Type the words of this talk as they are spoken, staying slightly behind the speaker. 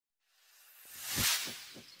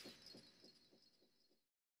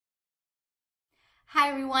Hi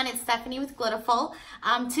everyone, it's Stephanie with Glitterful.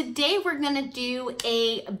 Today we're gonna do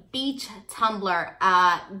a beach tumbler.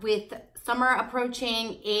 With summer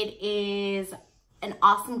approaching, it is an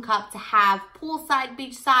awesome cup to have poolside,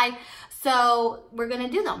 beachside. So we're gonna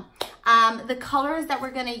do them. The colors that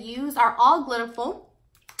we're gonna use are all Glitterful.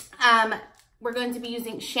 We're going to be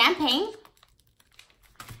using champagne.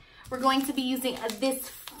 We're going to be using this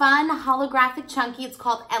fun holographic chunky. It's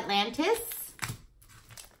called Atlantis.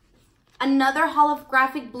 Another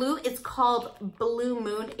holographic blue is called Blue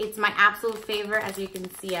Moon. It's my absolute favorite. As you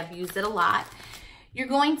can see, I've used it a lot. You're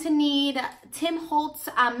going to need Tim Holtz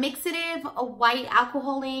Mixative, a white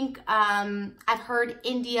alcohol ink. I've heard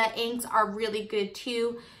India inks are really good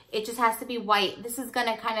too. It just has to be white. This is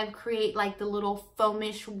gonna kind of create like the little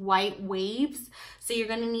foamish white waves. So you're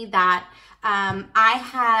gonna need that. I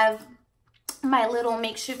have my little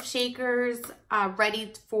makeshift shakers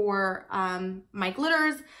ready for my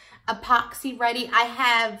glitters. Epoxy ready. I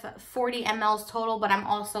have 40 mLs total, but I'm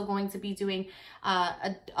also going to be doing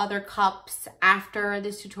other cups after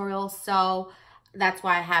this tutorial, so that's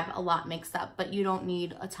why I have a lot mixed up, but you don't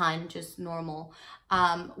need a ton, just normal.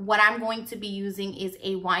 What I'm going to be using is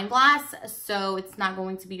a wine glass, so it's not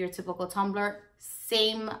going to be your typical tumbler.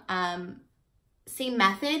 Same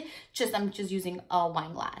method, I'm just using a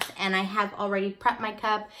wine glass. And I have already prepped my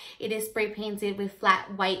cup. It is spray painted with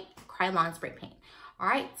flat white Krylon spray paint. All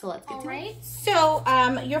right, so let's get to it. So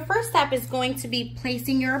your first step is going to be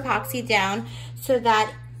placing your epoxy down so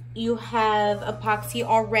that you have epoxy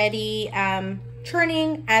already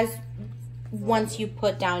churning once you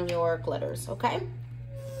put down your glitters, okay?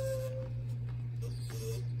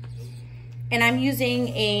 And I'm using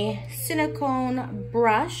a silicone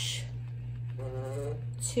brush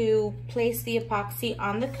to place the epoxy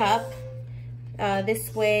on the cup.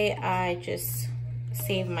 This way I just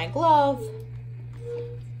save my glove.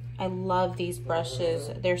 I love these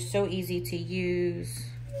brushes. They're so easy to use.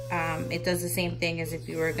 It does the same thing as if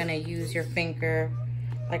you were gonna use your finger.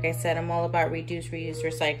 Like I said, I'm all about reduce, reuse,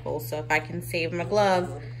 recycle. So if I can save my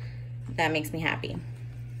glove, that makes me happy.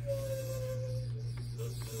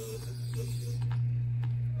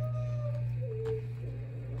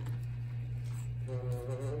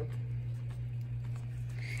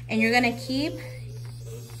 And you're gonna keep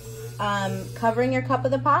covering your cup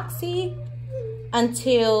with epoxy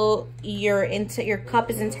until your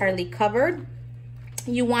cup is entirely covered.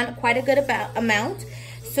 You want quite a good amount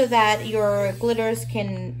so that your glitters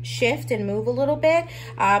can shift and move a little bit.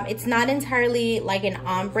 It's not entirely like an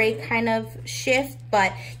ombre kind of shift,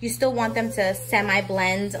 but you still want them to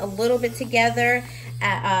semi-blend a little bit together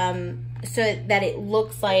so that it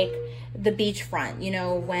looks like the beachfront, you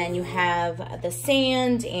know, when you have the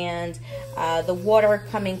sand and the water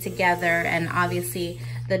coming together. And obviously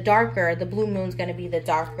the blue moon's going to be the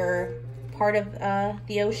darker part of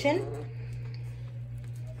the ocean.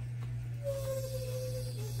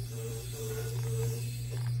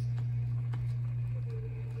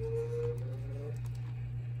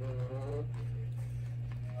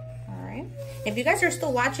 If you guys are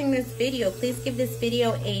still watching this video, please give this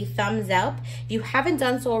video a thumbs up. If you haven't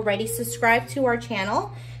done so already, subscribe to our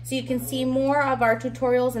channel so you can see more of our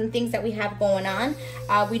tutorials and things that we have going on.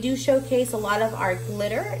 We do showcase a lot of our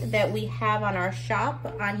glitter that we have on our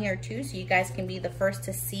shop on here too, so you guys can be the first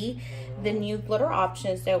to see the new glitter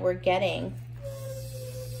options that we're getting.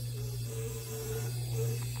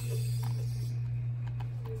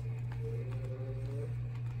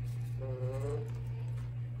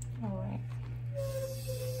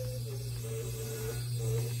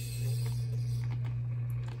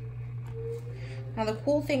 Now the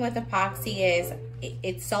cool thing with epoxy is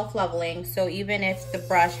it's self-leveling, so even if the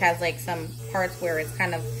brush has like some parts where it's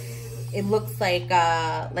kind of, it looks like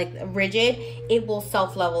rigid, it will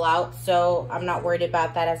self-level out. So I'm not worried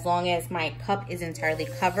about that. As long as my cup is entirely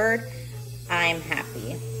covered, I'm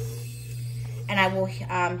happy. And I will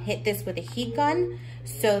hit this with a heat gun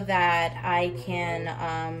so that I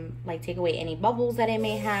can like take away any bubbles that it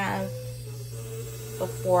may have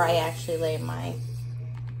before I actually lay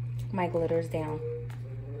my glitters down.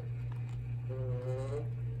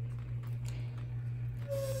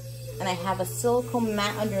 And I have a silicone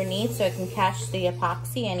mat underneath so it can catch the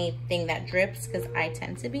epoxy, anything that drips, because I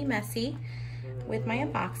tend to be messy with my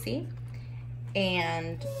epoxy.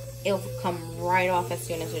 And it'll come right off as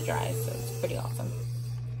soon as it dries, so it's pretty awesome.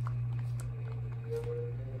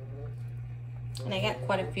 And I got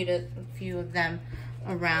quite a few of them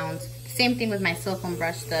around. Same thing with my silicone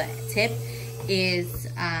brush. The tip is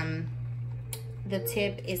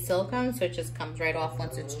silicone, so it just comes right off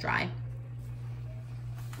once it's dry.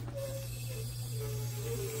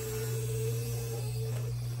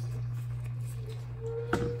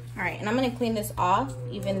 All right, and I'm gonna clean this off,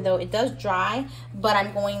 even though it does dry, but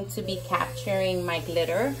I'm going to be capturing my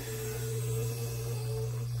glitter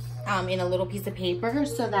in a little piece of paper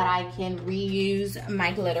so that I can reuse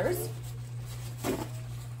my glitters.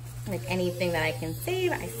 Like anything that I can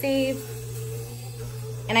save, I save.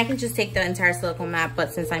 And I can just take the entire silicone mat,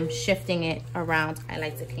 but since I'm shifting it around, I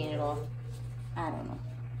like to clean it off. I don't know.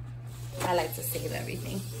 I like to save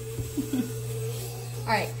everything. All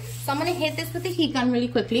right, so I'm gonna hit this with the heat gun really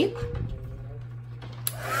quickly.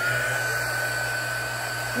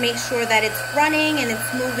 Make sure that it's running and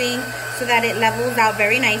it's moving so that it levels out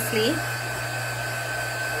very nicely.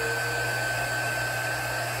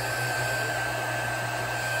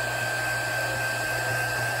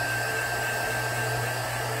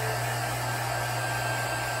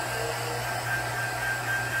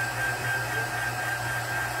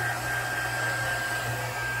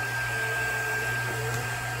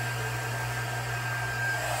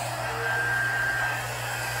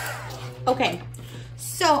 Okay,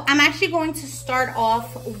 so I'm actually going to start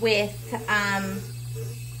off with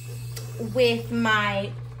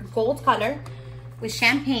my gold color with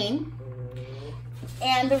champagne.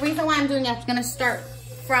 And the reason why I'm doing it, I'm gonna start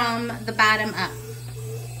from the bottom up.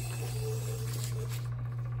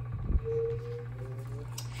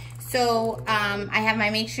 So I have my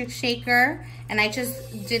makeshift shaker, and I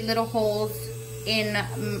just did little holes in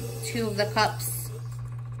 2 of the cups.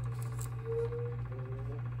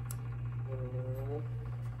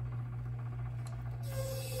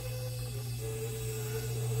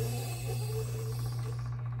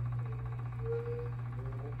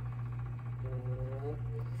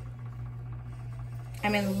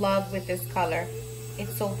 I'm in love with this color.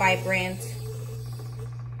 It's so vibrant.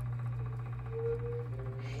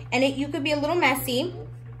 And you could be a little messy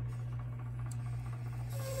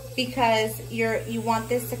because you want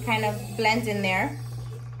this to kind of blend in there.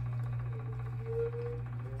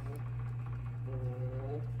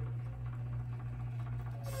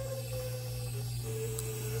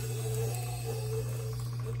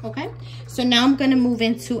 Okay, so now I'm gonna move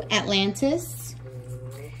into Atlantis.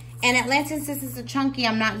 And Atlantis, this is a chunky.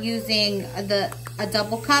 I'm not using a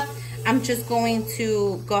double cup. I'm just going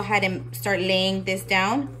to go ahead and start laying this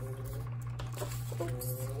down.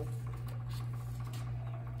 Oops.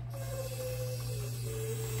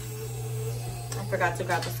 I forgot to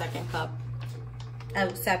grab a second cup.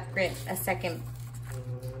 A second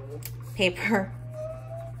paper.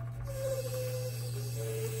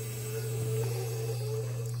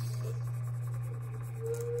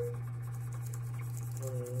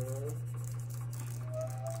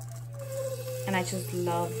 And I just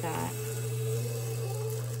love that.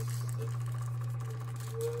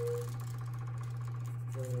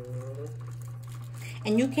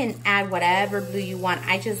 And you can add whatever blue you want.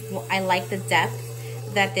 I like the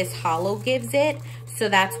depth that this hollow gives it. So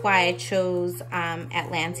that's why I chose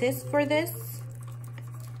Atlantis for this.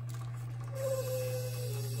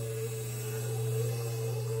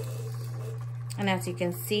 And as you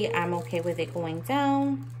can see, I'm okay with it going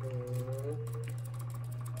down.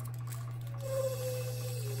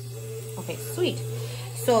 Okay, sweet.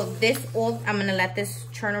 So I'm gonna let this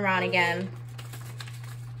turn around again.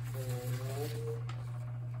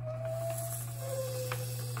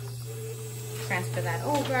 Transfer that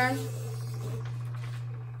over.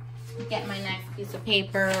 Get my next piece of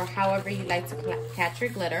paper, or however you like to catch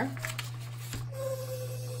your glitter.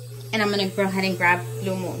 And I'm gonna go ahead and grab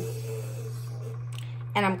Blue Moon.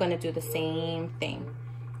 And I'm gonna do the same thing.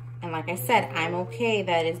 And like I said, I'm okay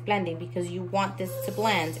that it's blending because you want this to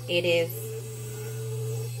blend. It's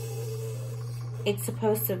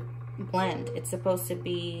supposed to blend. It's supposed to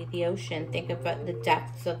be the ocean. Think about the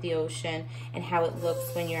depths of the ocean and how it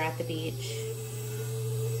looks when you're at the beach.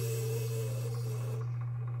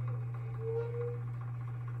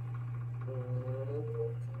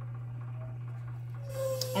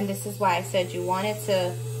 And this is why I said you want it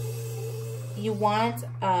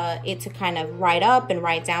to kind of ride up and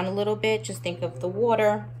ride down a little bit. Just think of the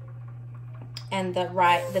water and the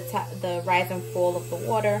rise and fall of the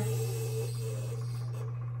water.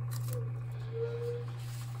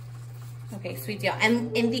 Okay, sweet deal.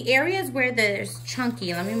 And in the areas where there's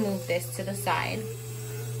chunky, let me move this to the side.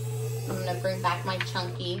 I'm gonna bring back my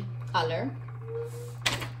chunky color.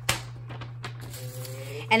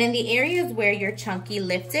 And in the areas where your chunky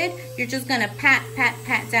lifted, you're just gonna pat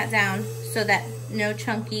that down so that no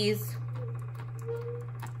chunkies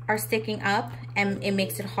are sticking up, and it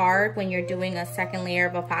makes it hard when you're doing a second layer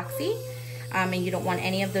of epoxy, and you don't want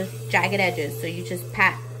any of those jagged edges. So you just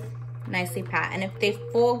pat, nicely pat. And if they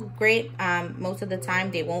fall, great. Most of the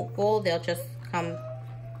time they won't fall, they'll just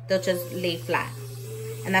lay flat.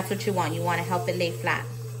 And that's what you want. You want to help it lay flat.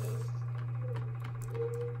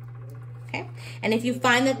 Okay. And if you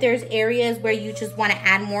find that there's areas where you just want to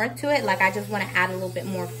add more to it, like I just want to add a little bit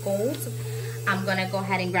more gold, I'm going to go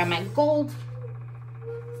ahead and grab my gold.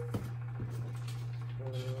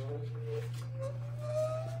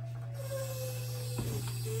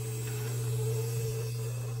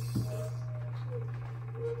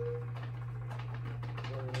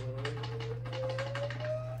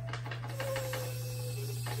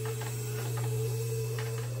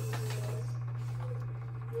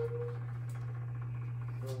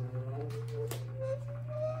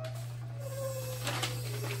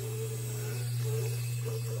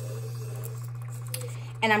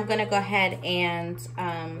 And I'm gonna go ahead and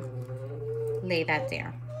lay that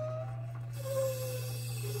there.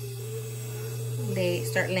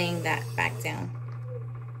 Start laying that back down.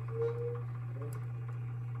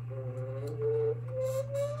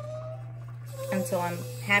 Until I'm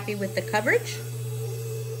happy with the coverage.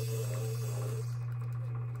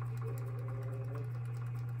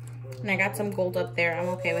 And I got some gold up there. I'm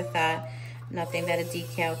okay with that. Nothing that a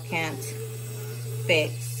decal can't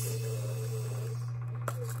fix.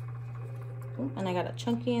 And I got a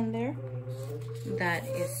chunky in there that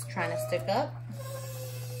is trying to stick up.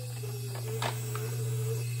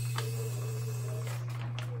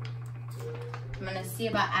 I'm gonna see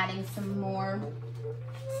about adding some more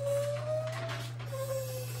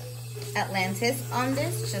Atlantis on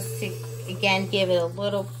this, just to again give it a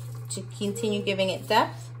little, to continue giving it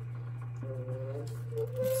depth.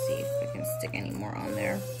 Let's see if I can stick any more on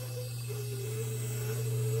there.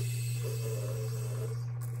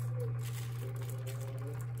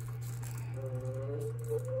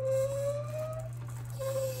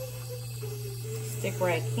 Stick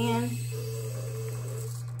where I can.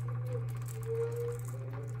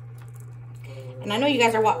 And I know you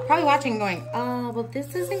guys are probably watching going, oh, well, this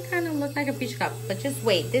doesn't kind of look like a beach cup. But just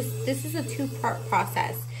wait, this is a two-part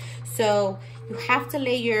process. So you have to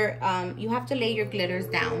lay your glitters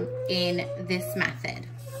down in this method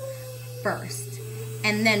first.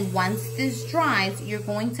 And then once this dries, you're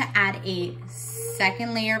going to add a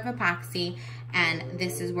second layer of epoxy. And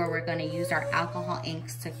this is where we're going to use our alcohol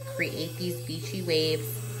inks to create these beachy waves.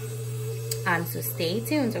 So stay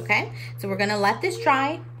tuned, okay? So we're going to let this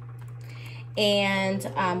dry. And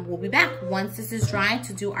we'll be back once this is dry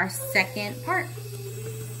to do our second part.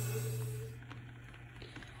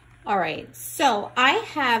 All right, so I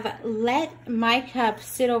have let my cup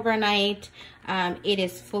sit overnight. It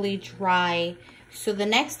is fully dry. So the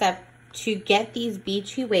next step to get these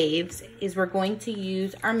beachy waves is we're going to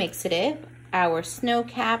use our mixative. Our Snow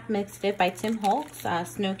Cap Mixative by Tim Holtz.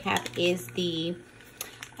 Snow Cap is the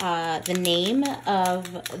name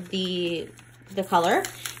of the color.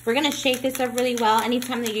 We're gonna shake this up really well.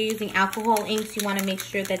 Anytime that you're using alcohol inks, you wanna make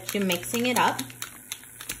sure that you're mixing it up.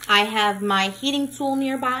 I have my heating tool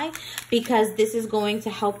nearby because this is going to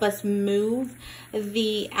help us move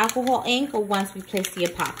the alcohol ink once we place the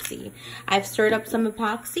epoxy. I've stirred up some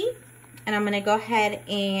epoxy. And I'm gonna go ahead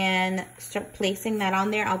and start placing that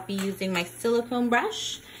on there. I'll be using my silicone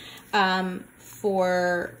brush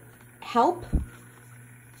for help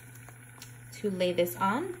to lay this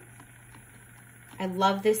on. I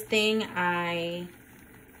love this thing. I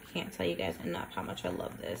can't tell you guys enough how much I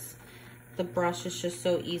love this. The brush is just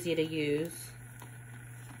so easy to use.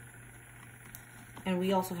 And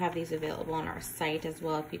we also have these available on our site as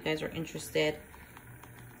well if you guys are interested.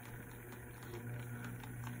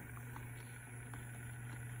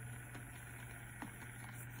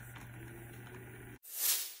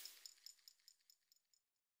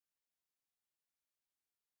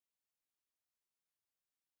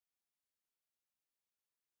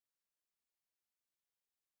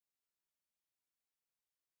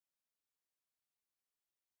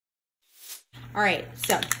 All right,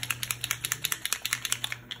 so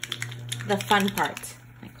the fun part.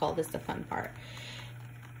 I call this the fun part.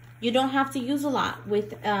 You don't have to use a lot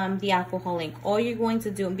with the alcohol ink. All you're going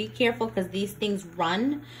to do, and be careful because these things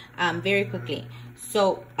run very quickly.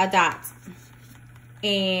 So a dot.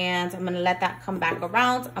 And I'm gonna let that come back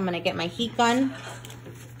around. I'm gonna get my heat gun.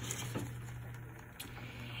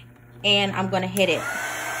 And I'm gonna hit it.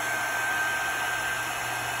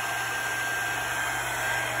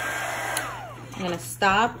 I'm gonna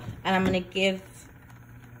stop and I'm gonna give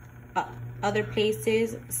other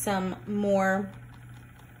places some more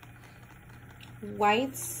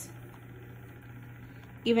whites.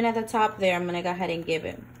 Even at the top there, I'm gonna go ahead and give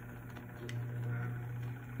it.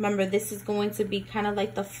 Remember, this is going to be kind of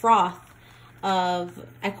like the froth of,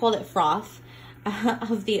 I call it froth,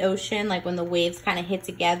 of the ocean. Like when the waves kind of hit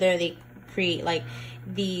together, they create like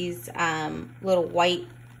these little white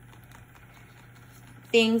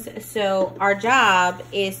things. So our job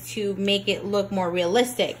is to make it look more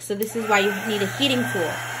realistic. So this is why you need a heating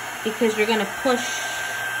tool, because you're gonna push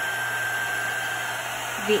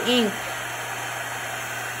the ink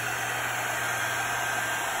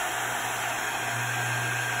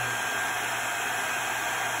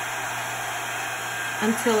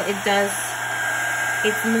until it does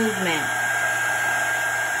its movement.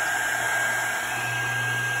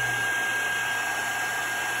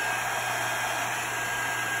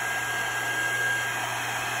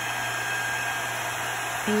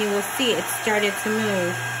 And you will see it started to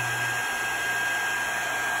move.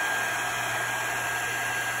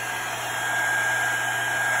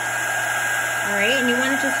 Alright, and you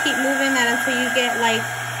want to just keep moving that until you get like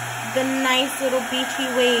the nice little beachy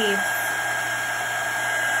waves.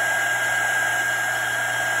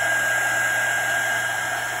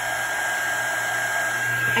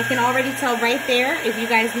 I can already tell right there, if you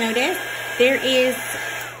guys notice, there is,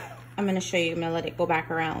 I'm going to show you, I'm going to let it go back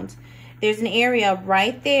around. There's an area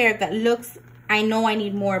right there that looks, I know I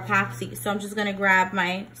need more epoxy. So I'm just going to grab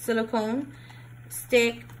my silicone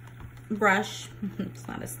stick, brush, it's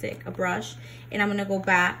not a stick, a brush, and I'm going to go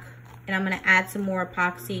back and I'm going to add some more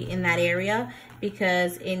epoxy in that area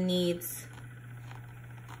because it needs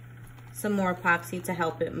some more epoxy to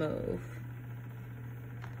help it move.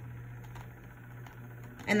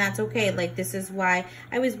 And that's okay. Like, this is why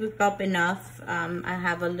I always whip up enough. I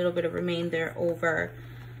have a little bit of remainder over,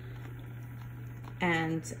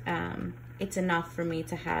 and it's enough for me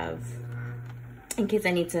to have, in case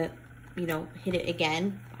I need to, you know, hit it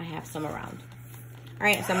again, I have some around. All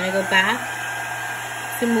right, so I'm gonna go back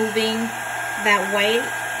to moving that white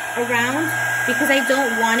around because I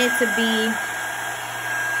don't want it to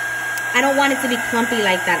be clumpy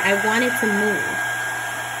like that. I want it to move.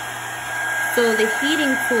 So the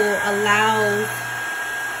heating tool allows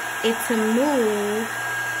it to move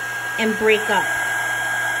and break up.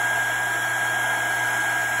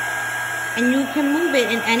 And you can move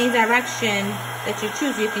it in any direction that you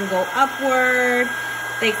choose. You can go upward.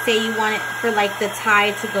 Like, say you want it for like the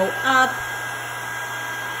tide to go up.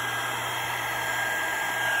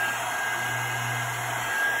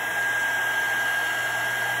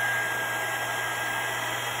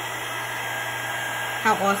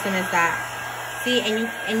 How awesome is that? See,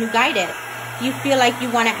 and you guide it. You feel like you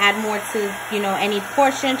want to add more to, you know, any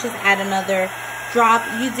portion, just add another drop.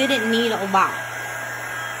 You didn't need a lot.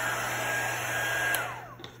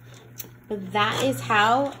 But that is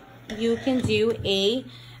how you can do a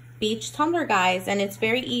beach tumbler, guys, and it's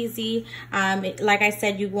very easy. Like I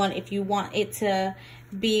said, if you want it to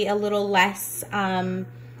be a little less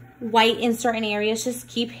white in certain areas, just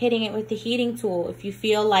keep hitting it with the heating tool. If you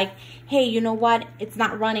feel like, hey, you know what, it's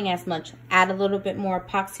not running as much, add a little bit more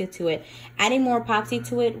epoxy to it. Adding more epoxy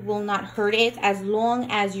to it will not hurt it as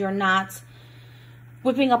long as you're not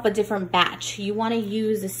whipping up a different batch. You want to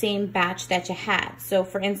use the same batch that you had. So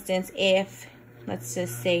for instance, if, let's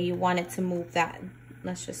just say you wanted to move that,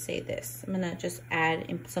 let's just say this, I'm gonna just add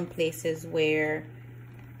in some places where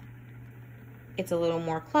it's a little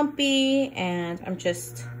more clumpy, and I'm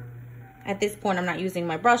just, at this point, I'm not using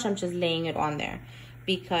my brush, I'm just laying it on there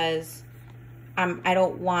because I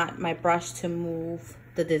don't want my brush to move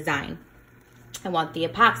the design. I want the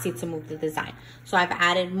epoxy to move the design. So I've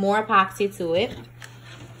added more epoxy to it.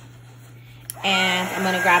 And I'm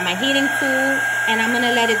gonna grab my heating tool and I'm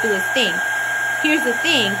gonna let it do its thing. Here's the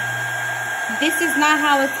thing. This is not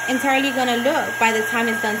how it's entirely gonna look by the time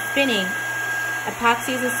it's done spinning.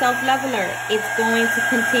 Epoxy is a self-leveler. It's going to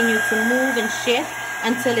continue to move and shift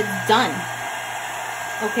until it's done.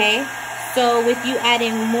 Okay? So with you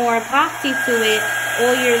adding more epoxy to it,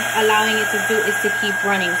 all you're allowing it to do is to keep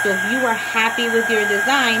running. So if you are happy with your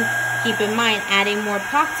design, keep in mind adding more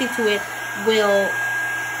epoxy to it will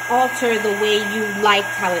alter the way you liked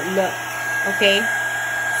how it looked. Okay?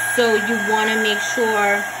 So you want to make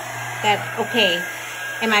sure that, okay,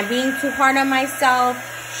 am I being too hard on myself?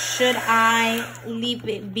 Should I leave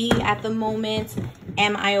it be at the moment?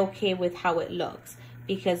 Am I okay with how it looks?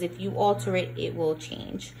 Because if you alter it, it will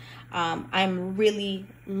change. I'm really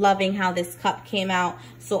loving how this cup came out,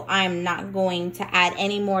 so I'm not going to add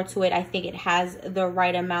any more to it. I think it has the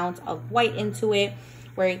right amount of white into it,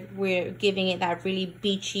 where we're giving it that really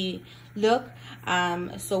beachy look.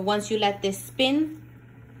 So once you let this spin,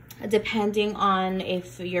 depending on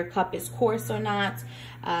if your cup is coarse or not,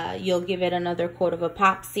 you'll give it another coat of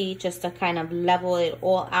epoxy just to kind of level it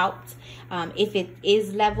all out. If it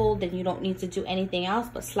is level, then you don't need to do anything else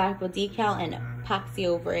but slap a decal and epoxy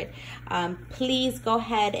over it. Please go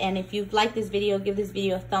ahead, and if you've liked this video, give this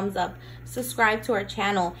video a thumbs up. Subscribe to our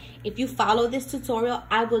channel. If you follow this tutorial,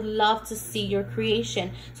 I would love to see your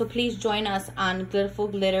creation. So please join us on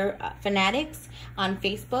Glitterful Glitter Fanatics on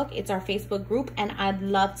Facebook. It's our Facebook group, and I'd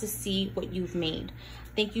love to see what you've made.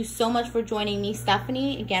 Thank you so much for joining me,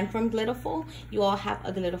 Stephanie, again from Glitterful. You all have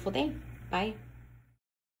a glitterful day. Bye.